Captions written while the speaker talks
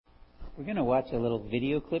We're going to watch a little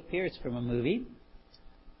video clip here. It's from a movie.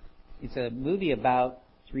 It's a movie about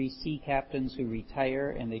 3 sea captains who retire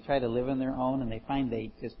and they try to live on their own and they find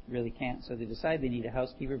they just really can't. So they decide they need a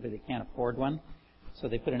housekeeper, but they can't afford one. So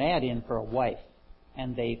they put an ad in for a wife.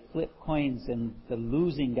 And they flip coins and the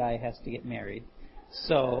losing guy has to get married.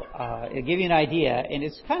 So it'll give you an idea. And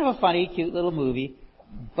it's kind of a funny, cute little movie.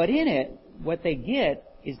 But in it, what they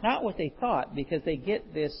get is not what they thought, because they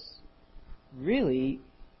get this really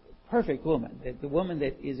perfect woman, the woman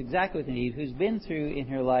that is exactly what they need, who's been through in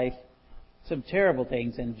her life some terrible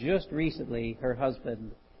things, and just recently her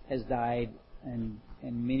husband has died, and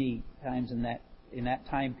many times in that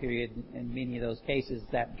time period, in many of those cases,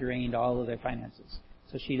 that drained all of their finances.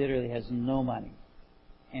 So she literally has no money,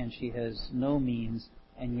 and she has no means,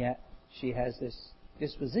 and yet she has this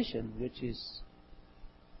disposition which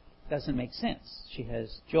doesn't make sense. She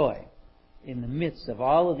has joy in the midst of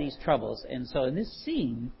all of these troubles. And so in this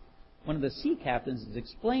scene, one of the sea captains is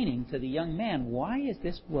explaining to the young man, why does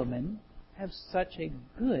this woman have such a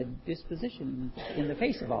good disposition in the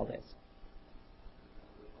face of all this?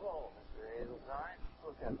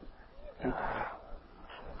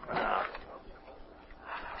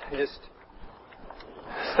 I just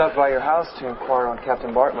stopped by your house to inquire on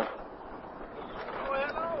Captain Bartlett.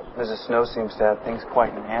 Mrs. Snow seems to have things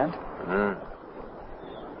quite in hand.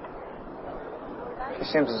 She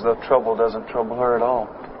seems as though trouble doesn't trouble her at all.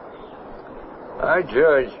 I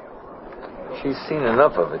judge she's seen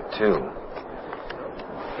enough of it, too.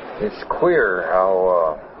 It's queer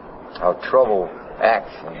how trouble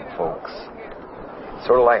acts on folks.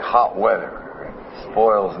 Sort of like hot weather. It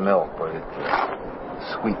spoils milk, but it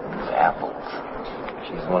sweetens apples.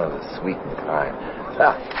 She's one of the sweetened kind.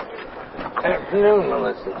 Afternoon,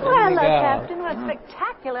 Melissa. Well, hello, Captain. What a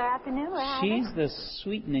spectacular afternoon we're having. She's the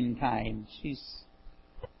sweetening kind.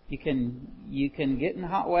 You can get in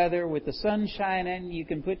hot weather with the sun shining. You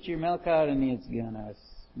can put your milk out, and it's gonna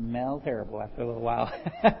smell terrible after a little while.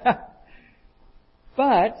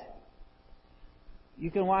 But you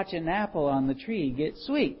can watch an apple on the tree get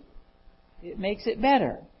sweet. It makes it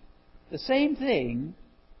better. The same thing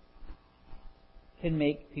can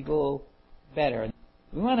make people better.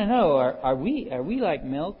 We want to know, are we like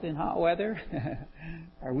milk in hot weather?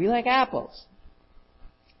 Are we like apples?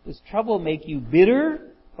 Does trouble make you bitter,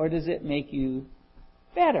 or does it make you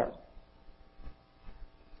better?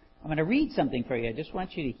 I'm going to read something for you. I just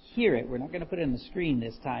want you to hear it. We're not going to put it on the screen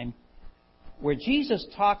this time. Where Jesus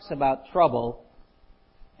talks about trouble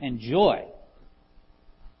and joy.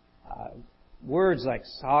 Words like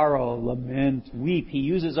sorrow, lament, weep. He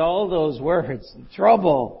uses all those words.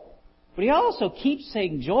 Trouble. But he also keeps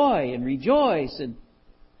saying joy and rejoice. And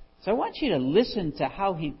so I want you to listen to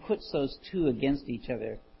how he puts those two against each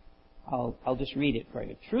other. I'll just read it for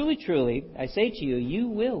you. Truly, truly, I say to you, you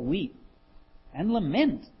will weep and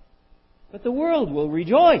lament, but the world will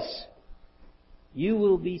rejoice. You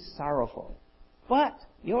will be sorrowful, but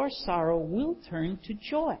your sorrow will turn to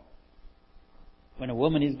joy. When a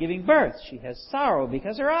woman is giving birth, she has sorrow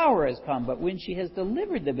because her hour has come. But when she has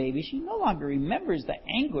delivered the baby, she no longer remembers the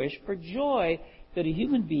anguish for joy that a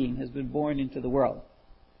human being has been born into the world.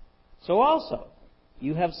 So also,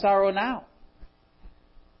 you have sorrow now,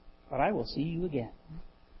 but I will see you again.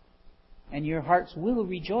 And your hearts will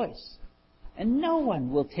rejoice, and no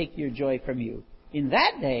one will take your joy from you. In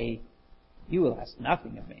that day, you will ask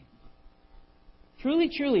nothing of me. Truly,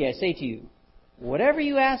 truly, I say to you, whatever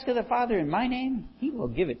you ask of the Father in my name, He will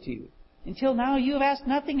give it to you. Until now you have asked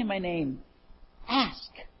nothing in my name.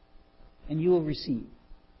 Ask, and you will receive,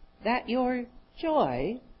 that your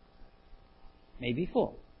joy may be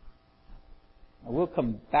full. Now, we'll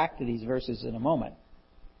come back to these verses in a moment.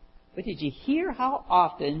 But did you hear how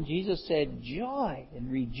often Jesus said joy and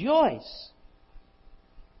rejoice?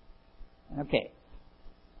 Okay.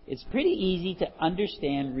 It's pretty easy to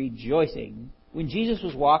understand rejoicing when Jesus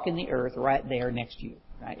was walking the earth right there next to you,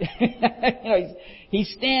 right? He's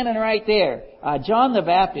standing right there. John the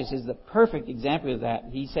Baptist is the perfect example of that.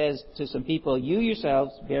 He says to some people, you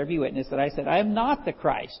yourselves bear me witness that I said, I am not the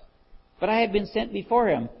Christ, but I have been sent before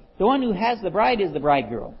him. The one who has the bride is the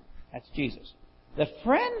bridegroom. That's Jesus. The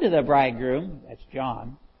friend of the bridegroom, that's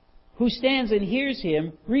John, who stands and hears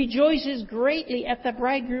him, rejoices greatly at the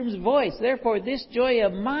bridegroom's voice. Therefore, this joy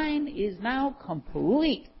of mine is now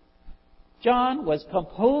complete. John was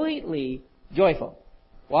completely joyful.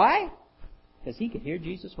 Why? Because he could hear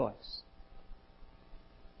Jesus' voice.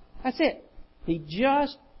 That's it. He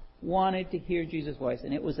just wanted to hear Jesus' voice,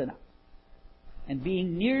 and it was enough. And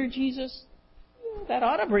being near Jesus, that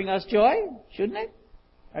ought to bring us joy, shouldn't it?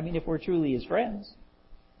 I mean, if we're truly His friends.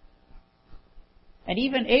 And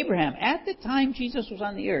even Abraham, at the time Jesus was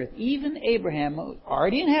on the earth, even Abraham,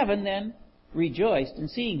 already in heaven then, rejoiced in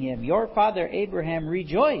seeing him. Your father Abraham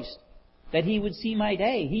rejoiced that he would see my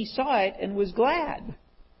day. He saw it and was glad.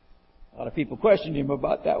 A lot of people questioned him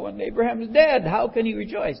about that one. Abraham's dead. How can he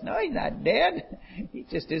rejoice? No, he's not dead. He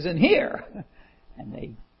just isn't here. And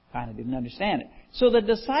they kind of didn't understand it. So the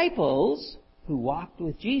disciples who walked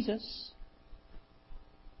with Jesus,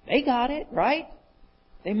 they got it, right?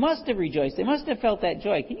 They must have rejoiced. They must have felt that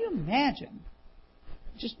joy. Can you imagine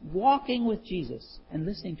just walking with Jesus and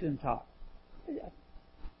listening to him talk?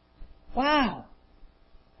 Wow.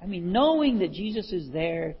 I mean, knowing that Jesus is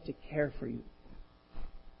there to care for you.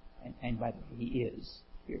 And by the way, he is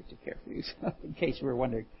here to care for you, in case you were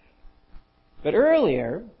wondering. But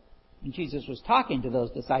earlier, when Jesus was talking to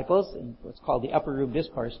those disciples in what's called the Upper Room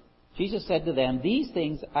Discourse, Jesus said to them, "These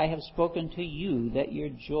things I have spoken to you, that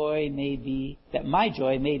my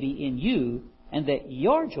joy may be in you, and that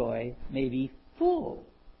your joy may be full."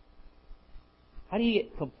 How do you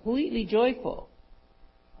get completely joyful?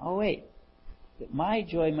 Oh, wait. That my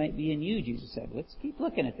joy might be in you, Jesus said. Let's keep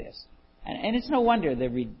looking at this. And it's no wonder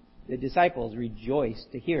the disciples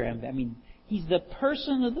rejoiced to hear him. I mean, he's the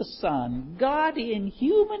person of the Son, God in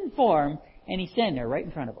human form, and he's standing there right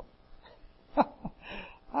in front of them.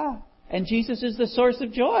 And Jesus is the source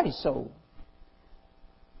of joy. So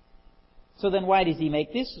then why does he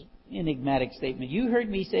make this enigmatic statement? You heard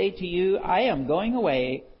me say to you, I am going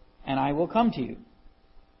away, and I will come to you.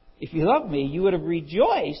 If you loved me, you would have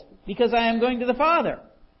rejoiced because I am going to the Father.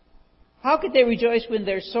 How could they rejoice when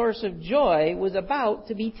their source of joy was about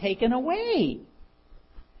to be taken away?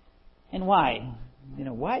 And why?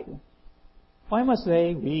 Why must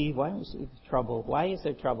they be? Why is there trouble? Why is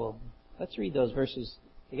there trouble? Let's read those verses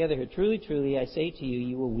together here. Truly, truly, I say to you,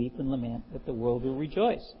 you will weep and lament, but the world will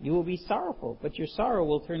rejoice. You will be sorrowful, but your sorrow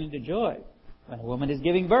will turn into joy. When a woman is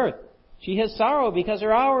giving birth, she has sorrow because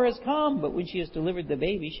her hour has come, but when she has delivered the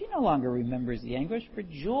baby, she no longer remembers the anguish for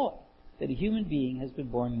joy that a human being has been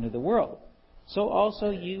born into the world. So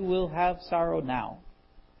also you will have sorrow now,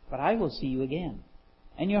 but I will see you again,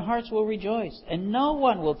 and your hearts will rejoice, and no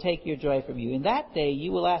one will take your joy from you. In that day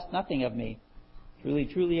you will ask nothing of me. Truly,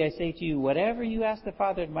 truly, I say to you, whatever you ask the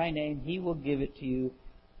Father in my name, he will give it to you.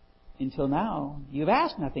 Until now, you've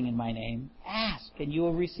asked nothing in my name. Ask, and you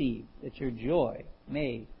will receive, that your joy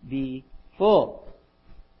may be full.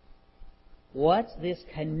 What's this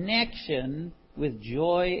connection with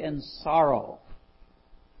joy and sorrow?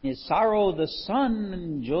 Is sorrow the sun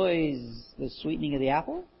and joy is the sweetening of the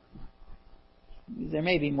apple? There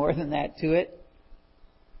may be more than that to it.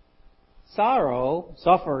 Sorrow,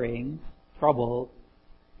 suffering, trouble,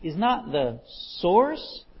 is not the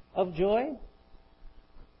source of joy.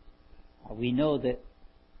 We know that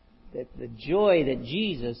the joy that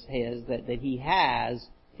Jesus has, that he has,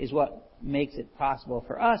 is what makes it possible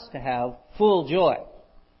for us to have full joy.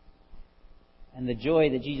 And the joy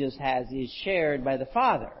that Jesus has is shared by the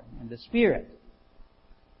Father and the Spirit.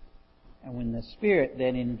 And when the Spirit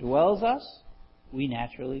then indwells us, we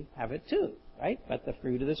naturally have it too, right? But the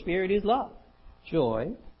fruit of the Spirit is love,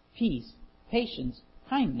 joy, peace, patience,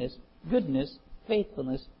 kindness, goodness,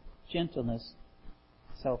 faithfulness, gentleness,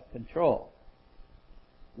 self-control.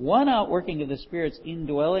 One outworking of the Spirit's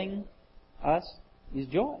indwelling us is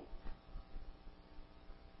joy.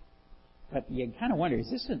 But you kind of wonder, is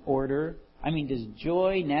this an order? I mean, does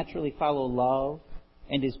joy naturally follow love?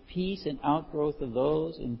 And is peace an outgrowth of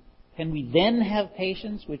those? And can we then have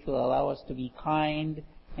patience, which will allow us to be kind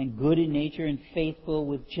and good in nature and faithful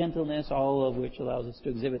with gentleness, all of which allows us to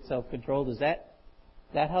exhibit self-control? Is that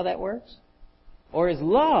how that works? Or is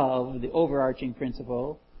love the overarching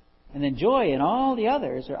principle, and then joy and all the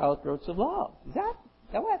others are outgrowths of love? Is that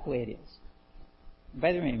the way it is?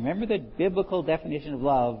 By the way, remember the biblical definition of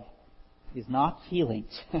love is not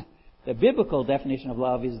feelings. The biblical definition of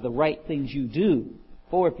love is the right things you do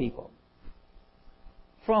for people,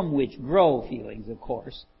 from which grow feelings, of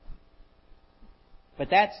course. But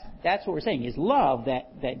that's what we're saying, is love,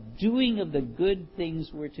 that doing of the good things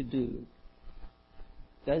we're to do.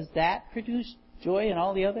 Does that produce joy in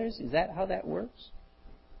all the others? Is that how that works?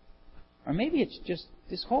 Or maybe it's just,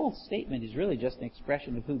 this whole statement is really just an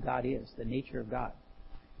expression of who God is, the nature of God.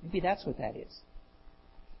 Maybe that's what that is.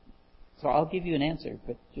 So I'll give you an answer,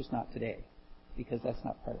 but just not today, because that's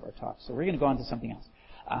not part of our talk. So we're going to go on to something else.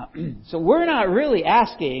 So we're not really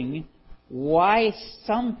asking why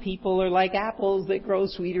some people are like apples that grow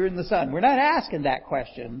sweeter in the sun. We're not asking that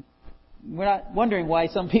question. We're not wondering why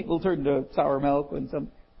some people turn to sour milk when some...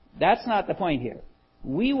 That's not the point here.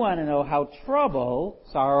 We want to know how trouble,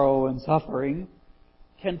 sorrow, and suffering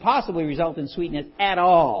can possibly result in sweetness at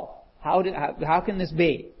all. How can this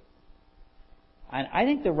be? And I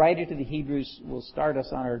think the writer to the Hebrews will start us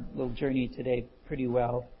on our little journey today pretty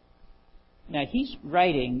well. Now, he's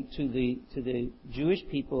writing to the Jewish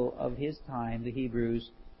people of his time, the Hebrews,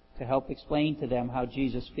 to help explain to them how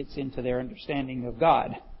Jesus fits into their understanding of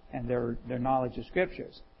God and their knowledge of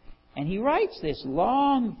Scriptures. And he writes this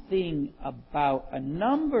long thing about a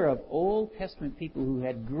number of Old Testament people who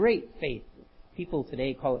had great faith. People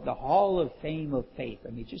today call it the Hall of Fame of Faith.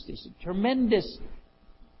 I mean, just this tremendous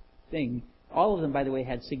thing. All of them, by the way,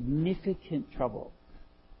 had significant trouble,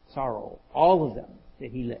 sorrow. All of them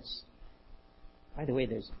that he lists. By the way,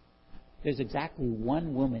 there's exactly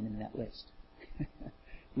one woman in that list.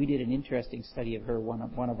 We did an interesting study of her, one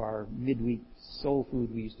of our midweek soul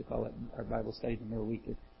food, we used to call it, our Bible study in the middle of the week.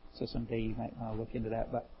 So someday you might want to look into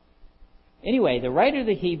that. But anyway, the writer of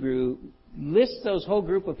the Hebrew lists those whole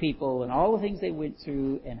group of people and all the things they went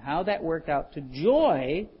through and how that worked out to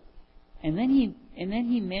joy. And then he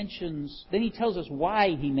tells us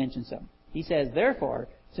why he mentions them. He says, therefore,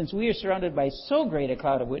 since we are surrounded by so great a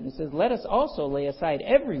cloud of witnesses, let us also lay aside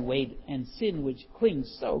every weight and sin which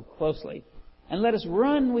clings so closely. And let us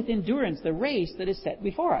run with endurance the race that is set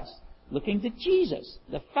before us, looking to Jesus,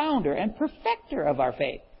 the founder and perfecter of our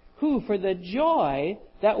faith, who for the joy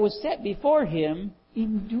that was set before him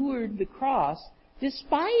endured the cross,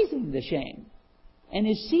 despising the shame, and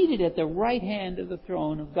is seated at the right hand of the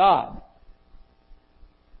throne of God.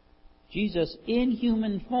 Jesus, in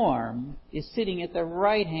human form, is sitting at the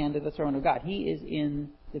right hand of the throne of God. He is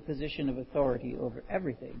in the position of authority over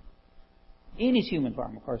everything. In his human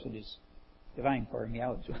form, of course, it is divine form, he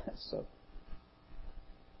always was. So.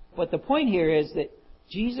 But the point here is that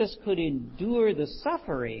Jesus could endure the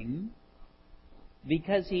suffering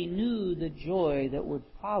because he knew the joy that would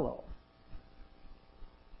follow.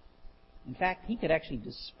 In fact, he could actually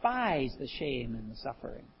despise the shame and the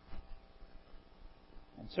suffering.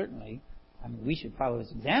 And certainly, we should follow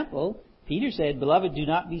his example. Peter said, Beloved, do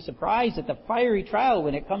not be surprised at the fiery trial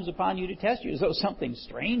when it comes upon you to test you, as though something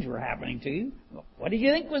strange were happening to you. What did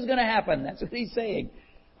you think was going to happen? That's what he's saying.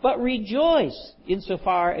 But rejoice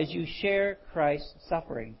insofar as you share Christ's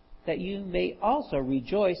suffering, that you may also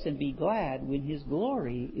rejoice and be glad when his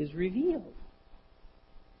glory is revealed.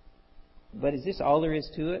 But is this all there is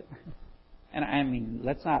to it? And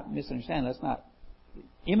let's not misunderstand.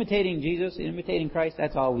 Imitating Jesus, imitating Christ,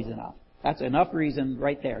 that's always enough. That's enough reason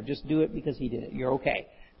right there. Just do it because he did it. You're okay.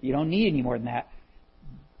 You don't need any more than that.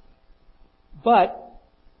 But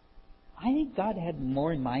I think God had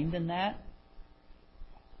more in mind than that.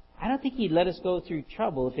 I don't think he'd let us go through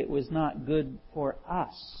trouble if it was not good for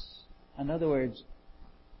us. In other words,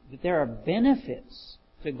 that there are benefits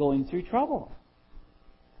to going through trouble.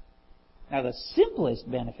 Now, the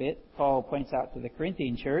simplest benefit, Paul points out to the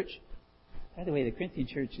Corinthian church. By the way, the Corinthian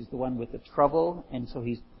church is the one with the trouble, and so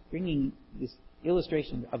he's bringing this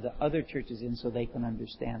illustration of the other churches in so they can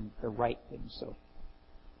understand the right things. So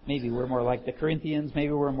maybe we're more like the Corinthians,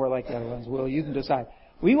 maybe we're more like the other ones. Well, you can decide.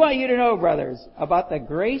 We want you to know, brothers, about the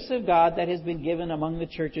grace of God that has been given among the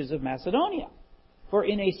churches of Macedonia. For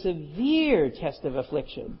in a severe test of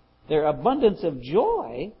affliction, their abundance of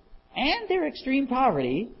joy and their extreme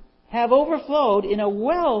poverty have overflowed in a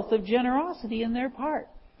wealth of generosity in their part.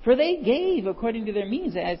 For they gave according to their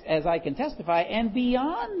means, as I can testify, and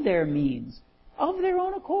beyond their means, of their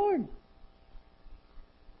own accord.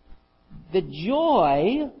 The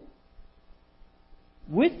joy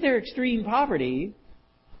with their extreme poverty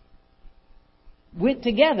went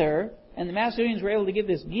together, and the Macedonians were able to give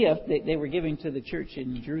this gift that they were giving to the church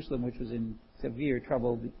in Jerusalem, which was in severe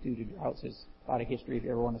trouble due to droughts. There's a lot of history if you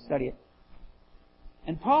ever want to study it.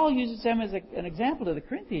 And Paul uses them as an example to the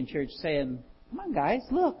Corinthian church, saying, come on, guys,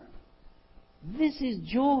 look. This is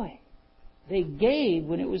joy. They gave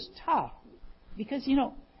when it was tough. Because, you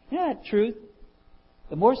know that truth?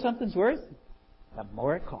 The more something's worth, the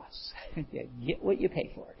more it costs. You get what you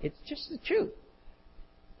pay for. It's just the truth.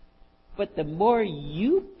 But the more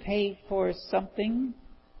you pay for something,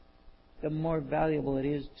 the more valuable it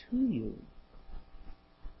is to you.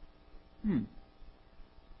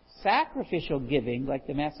 Sacrificial giving, like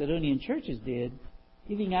the Macedonian churches did,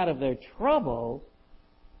 giving out of their trouble,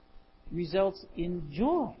 results in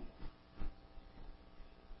joy.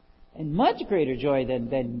 And much greater joy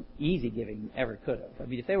than easy giving ever could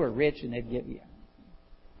have. If they were rich and they'd give you,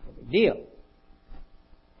 no big deal.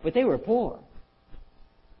 But they were poor.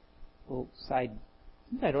 Well, since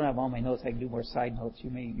I don't have all my notes, I can do more side notes.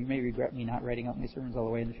 You may regret me not writing out my sermons all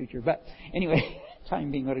the way in the future. But anyway,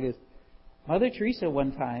 time being what it is. Mother Teresa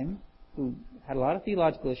one time, who had a lot of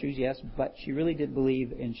theological issues, yes, but she really did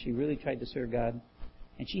believe and she really tried to serve God.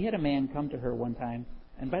 And she had a man come to her one time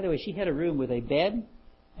And by the way, she had a room with a bed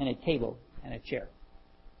and a table and a chair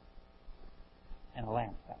and a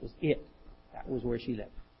lamp. That was it. That was where she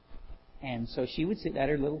lived. And so she would sit at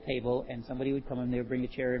her little table, and somebody would come and they would bring a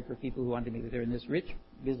chair in for people who wanted to meet with her. And this rich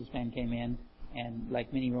businessman came in, and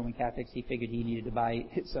like many Roman Catholics, he figured he needed to buy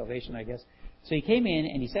his salvation, I guess. So he came in,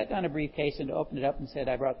 and he set down a briefcase and opened it up and said,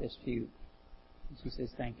 "I brought this to you." And she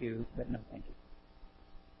says, "Thank you, but no thank you."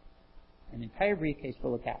 An entire briefcase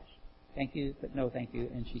full of cash. "Thank you, but no thank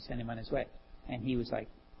you." And she sent him on his way. And he was like,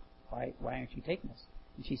 why aren't you taking this?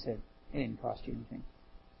 And she said, "It didn't cost you anything.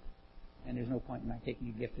 And there's no point in my taking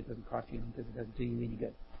a gift that doesn't cost you anything because it doesn't do you any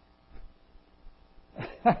good."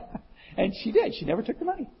 And she did. She never took the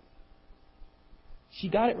money. She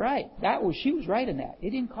got it right. She was right in that.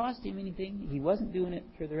 It didn't cost him anything. He wasn't doing it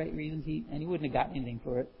for the right reasons. And he wouldn't have gotten anything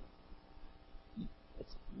for it.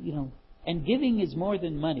 And giving is more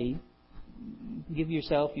than money. Give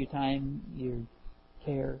yourself your time, your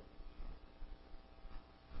care.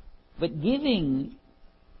 But giving,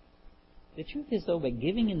 the truth is though, but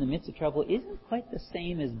giving in the midst of trouble isn't quite the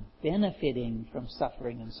same as benefiting from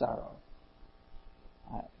suffering and sorrow.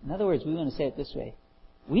 In other words, we want to say it this way.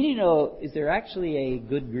 We need to know, is there actually a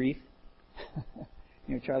good grief?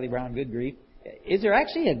 Charlie Brown, good grief. Is there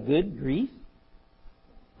actually a good grief?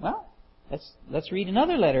 Well, let's read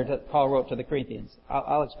another letter that Paul wrote to the Corinthians.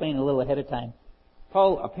 I'll explain a little ahead of time.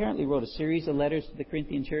 Paul apparently wrote a series of letters to the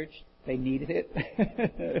Corinthian church. They needed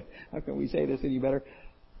it. How can we say this any better?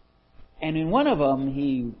 And in one of them,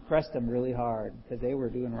 he pressed them really hard because they were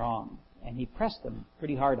doing wrong. And he pressed them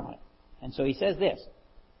pretty hard on it. And so he says this,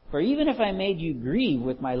 "For even if I made you grieve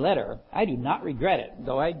with my letter, I do not regret it,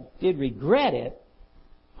 though I did regret it,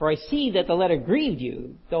 for I see that the letter grieved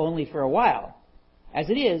you, though only for a while. As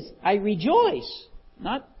it is, I rejoice,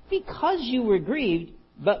 not because you were grieved,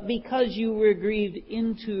 but because you were grieved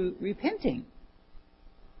into repenting.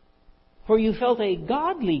 For you felt a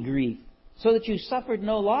godly grief, so that you suffered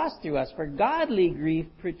no loss through us. For godly grief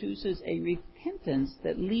produces a repentance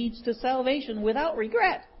that leads to salvation without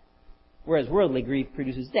regret, whereas worldly grief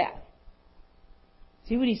produces death."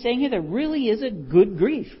 See what he's saying here? There really is a good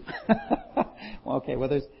grief. Well,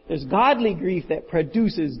 there's godly grief that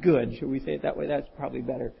produces good. Should we say it that way? That's probably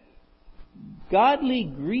better. Godly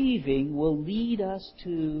grieving will lead us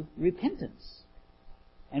to repentance.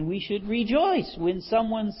 And we should rejoice when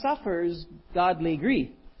someone suffers godly grief.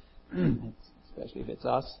 Especially if it's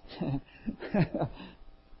us.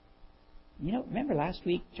 Remember last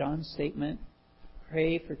week, John's statement,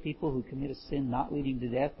 pray for people who commit a sin not leading to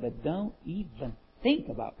death, but don't even think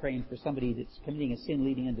about praying for somebody that's committing a sin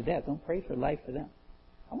leading into death. Don't pray for life for them.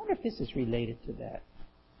 I wonder if this is related to that.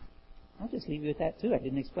 I'll just leave you with that too. I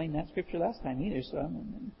didn't explain that scripture last time either, so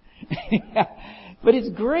But it's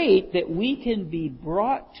great that we can be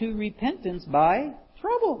brought to repentance by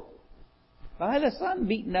trouble. By the sun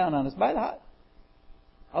beating down on us, by the hot.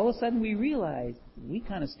 All of a sudden we realize we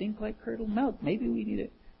kind of stink like curdled milk. Maybe we need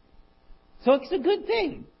it. So it's a good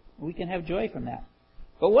thing. We can have joy from that.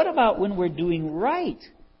 But what about when we're doing right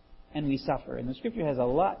and we suffer? And the scripture has a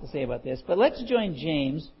lot to say about this. But let's join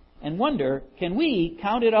James and wonder, can we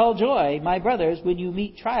count it all joy, my brothers, when you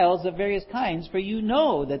meet trials of various kinds? For you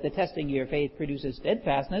know that the testing of your faith produces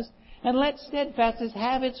steadfastness. And let steadfastness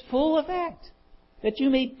have its full effect, that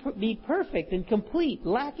you may be perfect and complete,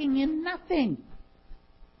 lacking in nothing.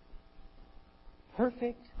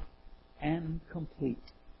 Perfect and complete.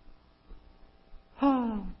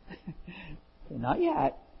 Not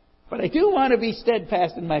yet, but I do want to be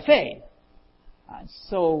steadfast in my faith.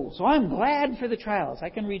 So I'm glad for the trials. I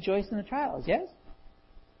can rejoice in the trials, yes?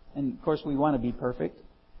 And of course we want to be perfect.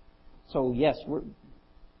 So yes, we're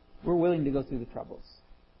willing to go through the troubles.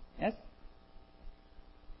 Yes?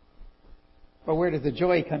 But where does the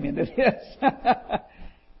joy come into this?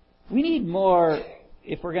 We need more,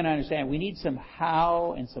 if we're going to understand, we need some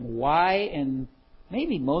how and some why, and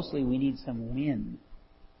maybe mostly we need some when.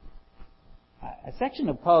 A section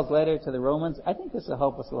of Paul's letter to the Romans, I think this will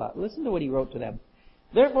help us a lot. Listen to what he wrote to them.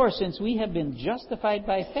 "Therefore, since we have been justified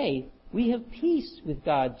by faith, we have peace with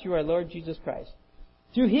God through our Lord Jesus Christ.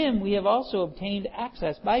 Through Him we have also obtained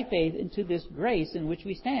access by faith into this grace in which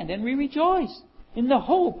we stand, and we rejoice in the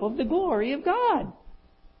hope of the glory of God.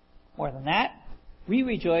 More than that, we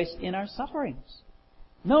rejoice in our sufferings,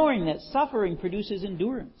 knowing that suffering produces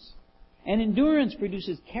endurance, and endurance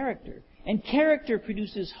produces character, and character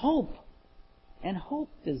produces hope. And hope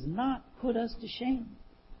does not put us to shame,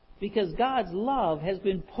 because God's love has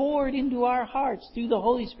been poured into our hearts through the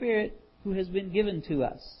Holy Spirit who has been given to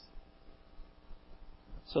us."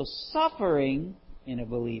 So suffering in a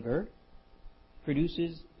believer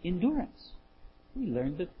produces endurance. We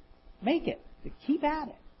learn to make it. to keep at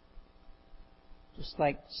it. Just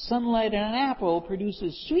like sunlight on an apple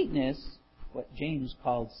produces sweetness, what James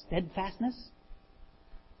called steadfastness.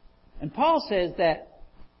 And Paul says that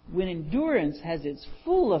when endurance has its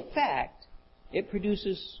full effect, it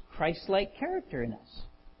produces Christ-like character in us.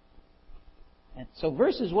 And so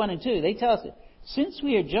verses 1 and 2, they tell us that since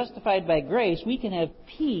we are justified by grace, we can have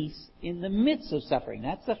peace in the midst of suffering.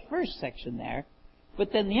 That's the first section there.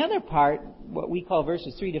 But then the other part, what we call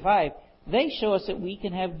verses 3 to 5, they show us that we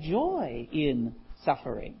can have joy in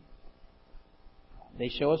suffering. They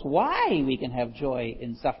show us why we can have joy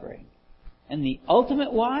in suffering. And the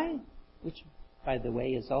ultimate why, which, by the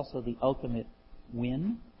way, is also the ultimate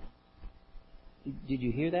win. Did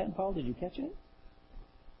you hear that, Paul? Did you catch it?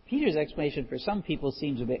 Peter's explanation for some people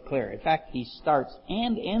seems a bit clearer. In fact, he starts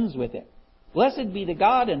and ends with it. Blessed be the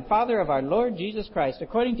God and Father of our Lord Jesus Christ.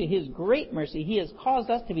 According to His great mercy, He has caused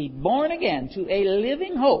us to be born again to a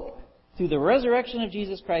living hope through the resurrection of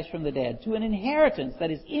Jesus Christ from the dead, to an inheritance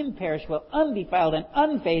that is imperishable, undefiled, and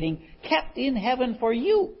unfading, kept in heaven for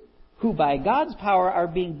you, who by God's power are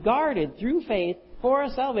being guarded through faith for a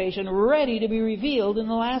salvation ready to be revealed in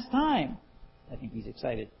the last time. I think he's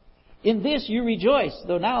excited. In this you rejoice,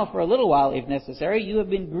 though now for a little while, if necessary, you have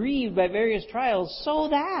been grieved by various trials, so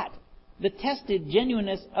that the tested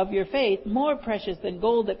genuineness of your faith, more precious than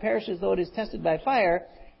gold that perishes though it is tested by fire,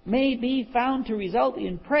 may be found to result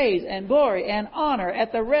in praise and glory and honor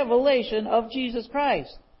at the revelation of Jesus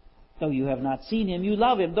Christ. Though you have not seen Him, you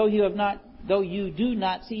love Him. Though you do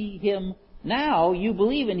not see Him now, you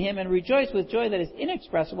believe in Him and rejoice with joy that is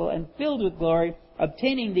inexpressible and filled with glory,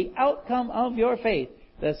 obtaining the outcome of your faith,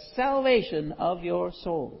 the salvation of your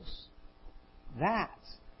souls.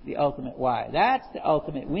 That's the ultimate why. That's the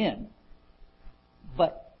ultimate win.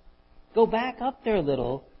 But go back up there a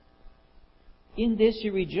little. In this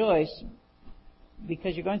you rejoice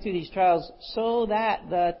because you're going through these trials so that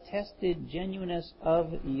the tested genuineness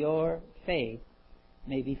of your faith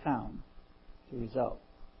may be found to result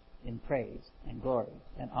in praise and glory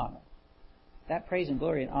and honor. That praise and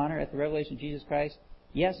glory and honor at the revelation of Jesus Christ,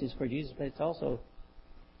 yes, is for Jesus, but it's also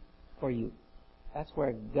for you. That's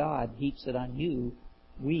where God heaps it on you,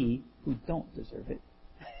 we who don't deserve it.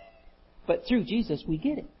 But through Jesus we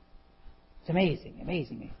get it. It's amazing,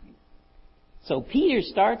 amazing, amazing. So Peter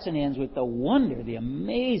starts and ends with the wonder, the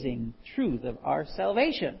amazing truth of our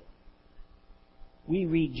salvation. We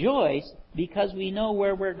rejoice because we know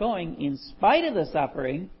where we're going in spite of the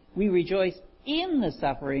suffering. We rejoice in the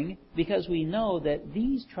suffering because we know that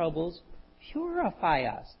these troubles purify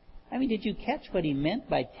us. I mean, did you catch what he meant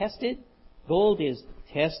by tested? Gold is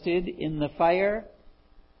tested in the fire.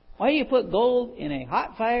 Why do you put gold in a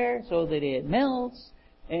hot fire? So that it melts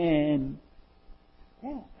and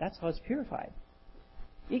that's how it's purified.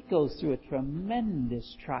 It goes through a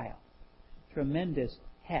tremendous trial, tremendous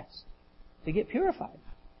test to get purified.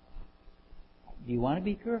 Do you want to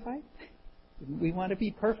be purified? Do we want to be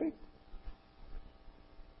perfect?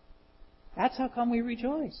 That's how come we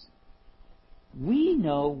rejoice. We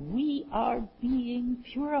know we are being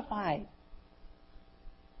purified.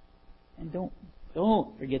 And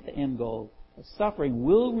don't forget the end goal. The suffering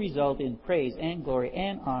will result in praise and glory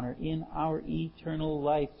and honor in our eternal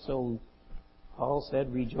life. So Paul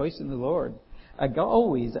said, rejoice in the Lord.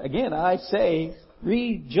 Always, again, I say,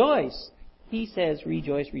 rejoice. He says,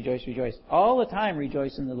 rejoice, rejoice, rejoice. All the time,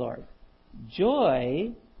 rejoice in the Lord.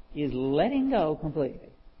 Joy is letting go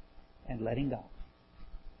completely and letting go.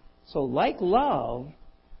 So like love,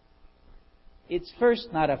 it's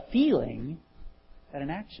first not a feeling, but an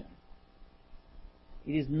action.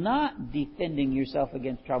 It is not defending yourself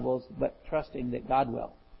against troubles, but trusting that God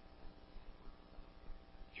will.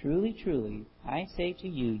 Truly, truly, I say to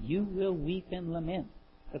you, you will weep and lament,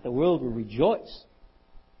 but the world will rejoice.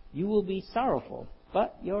 You will be sorrowful,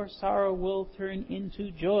 but your sorrow will turn into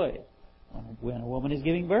joy. When a woman is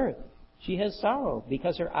giving birth, she has sorrow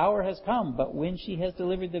because her hour has come, but when she has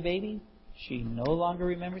delivered the baby, she no longer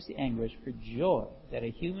remembers the anguish for joy that a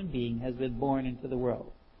human being has been born into the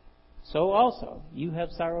world. So also, you have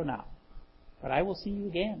sorrow now, but I will see you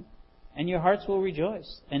again, and your hearts will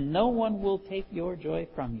rejoice, and no one will take your joy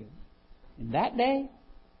from you. In that day,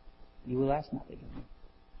 you will ask nothing of me.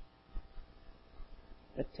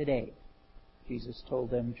 But today, Jesus told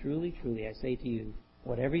them, truly, truly, I say to you,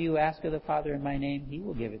 whatever you ask of the Father in my name, He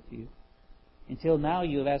will give it to you. Until now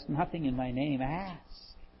you have asked nothing in my name. Ask,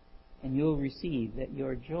 and you will receive, that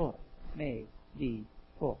your joy may be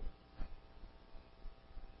full.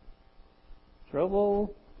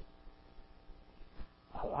 Trouble,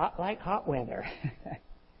 a lot like hot weather.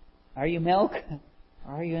 Are you milk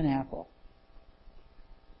or are you an apple?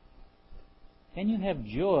 Can you have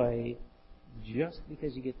joy just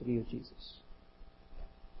because you get to be with Jesus.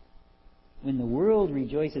 When the world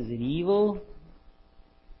rejoices in evil,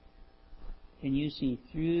 can you see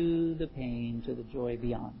through the pain to the joy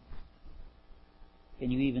beyond? Can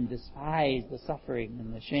you even despise the suffering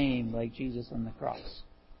and the shame like Jesus on the cross?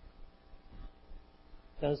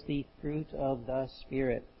 Does the fruit of the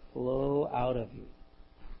Spirit flow out of you,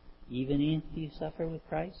 even if you suffer with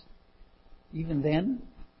Christ? Even then?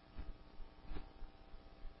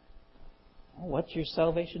 What's your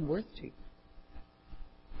salvation worth to you?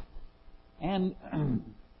 And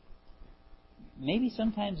maybe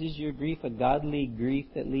sometimes is your grief a godly grief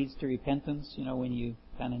that leads to repentance, when you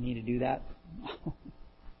kind of need to do that.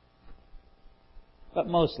 But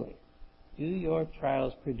mostly, do your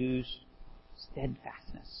trials produce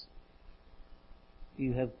steadfastness? Do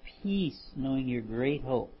you have peace knowing your great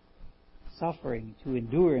hope? Suffering to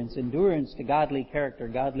endurance, endurance to godly character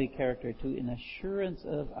to an assurance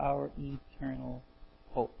of our eternal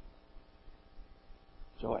hope.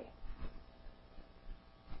 Joy.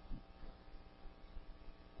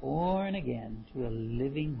 Born again to a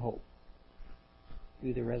living hope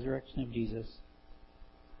through the resurrection of Jesus,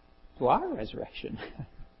 to our resurrection,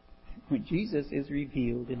 when Jesus is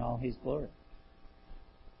revealed in all His glory.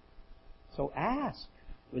 So ask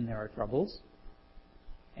when there are troubles,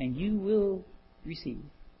 and you will receive,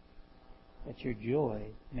 that your joy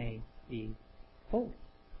may be full.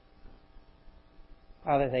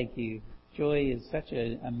 Father, thank you. Joy is such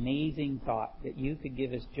an amazing thought that you could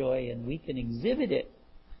give us joy and we can exhibit it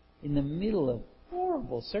in the middle of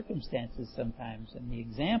horrible circumstances sometimes, and the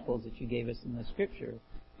examples that you gave us in the Scripture,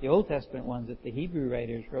 the Old Testament ones that the Hebrew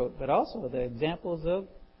writers wrote, but also the examples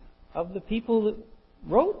of the people that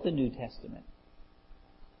wrote the New Testament.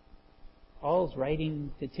 Paul's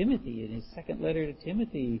writing to Timothy in his second letter to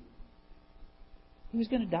Timothy. He was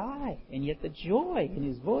going to die, and yet the joy in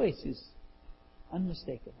his voice is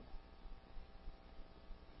unmistakable.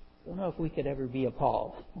 Don't know if we could ever be a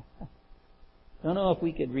Paul. Don't know if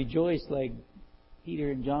we could rejoice like Peter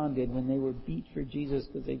and John did when they were beat for Jesus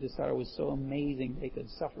because they just thought it was so amazing they could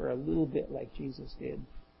suffer a little bit like Jesus did.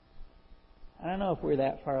 I don't know if we're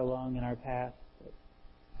that far along in our path, but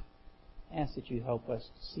I ask that you help us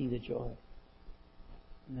to see the joy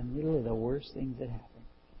in the middle of the worst things that happen.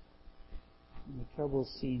 And the troubles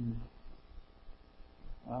seem,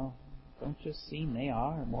 don't just seem, they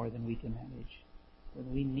are more than we can manage.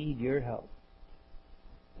 When we need your help,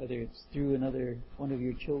 whether it's through another one of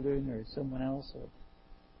your children or someone else or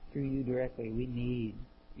through you directly, we need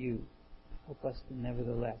you. Help us to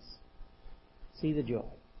nevertheless see the joy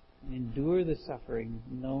and endure the suffering,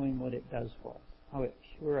 knowing what it does for us, how it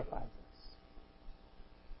purifies us.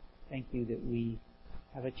 Thank you that we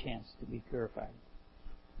have a chance to be purified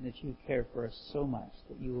and that you care for us so much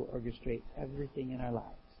that you will orchestrate everything in our lives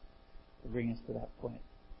to bring us to that point.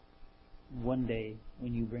 And one day,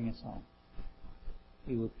 when you bring us home,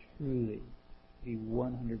 we will truly be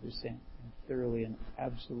 100% and thoroughly and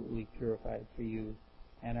absolutely purified for you,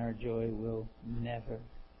 and our joy will never,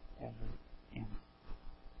 ever end.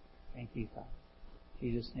 Thank you, Father.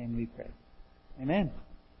 In Jesus' name we pray. Amen.